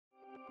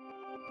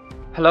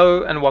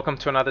Hello and welcome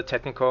to another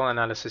technical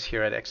analysis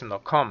here at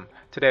Exxon.com.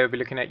 Today we'll be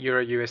looking at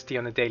EURUSD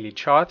on the daily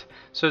chart.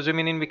 So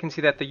zooming in, we can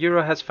see that the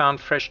euro has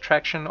found fresh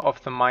traction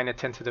off the minor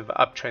tentative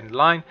uptrend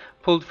line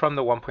pulled from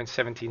the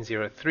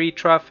 1.1703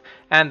 trough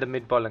and the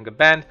mid-Bollinger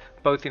Band,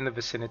 both in the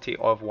vicinity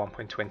of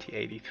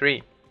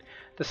 1.2083.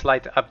 The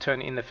slight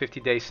upturn in the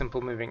 50-day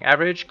simple moving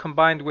average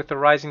combined with the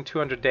rising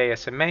 200-day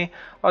SMA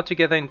are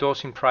together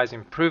endorsing price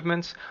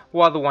improvements,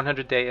 while the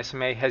 100-day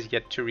SMA has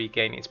yet to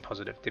regain its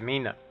positive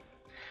demeanor.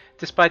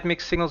 Despite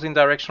mixed signals in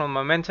directional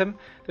momentum,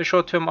 the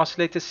short-term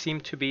oscillators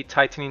seem to be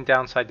tightening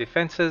downside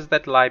defenses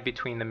that lie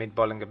between the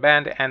mid-Bollinger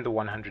Band and the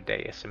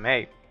 100-day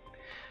SMA.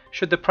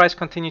 Should the price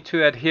continue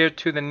to adhere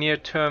to the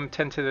near-term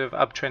tentative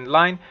uptrend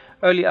line,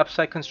 early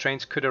upside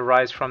constraints could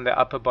arise from the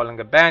upper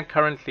Bollinger Band,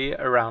 currently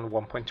around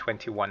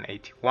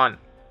 1.2181.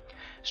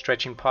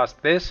 Stretching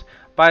past this,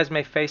 buyers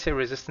may face a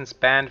resistance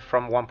band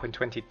from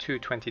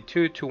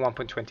 1.2222 to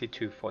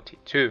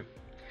 1.2242.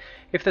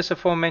 If this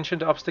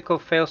aforementioned obstacle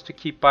fails to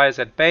keep buyers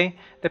at bay,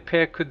 the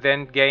pair could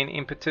then gain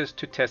impetus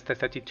to test the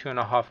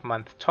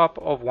 32.5-month top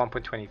of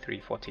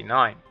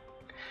 1.2349.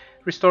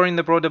 Restoring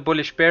the broader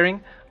bullish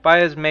bearing,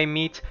 buyers may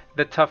meet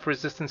the tough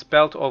resistance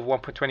belt of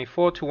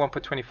 1.24 to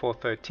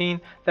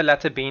 1.2413, the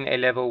latter being a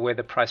level where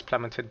the price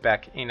plummeted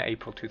back in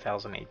April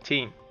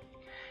 2018.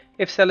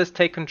 If sellers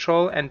take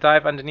control and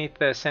dive underneath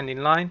the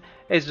ascending line,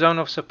 a zone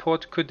of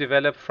support could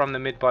develop from the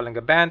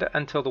mid-Bollinger Band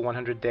until the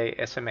 100-day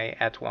SMA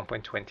at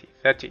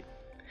 1.2030.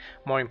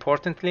 More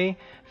importantly,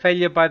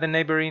 failure by the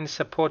neighboring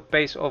support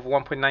base of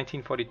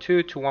 1.1942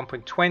 to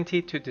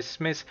 1.20 to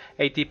dismiss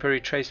a deeper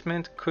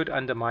retracement could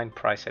undermine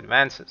price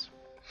advances.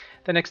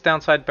 The next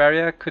downside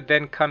barrier could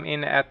then come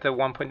in at the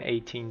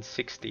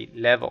 1.1860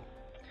 level.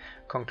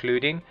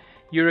 Concluding,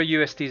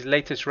 EURUSD's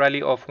latest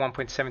rally of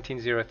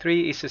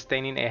 1.1703 is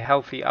sustaining a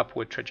healthy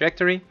upward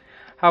trajectory.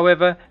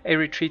 However, a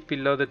retreat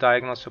below the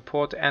diagonal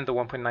support and the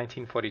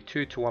 1.1942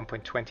 to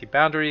 1.20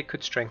 boundary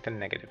could strengthen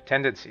negative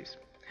tendencies.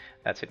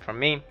 That's it from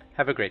me.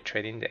 Have a great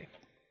trading day.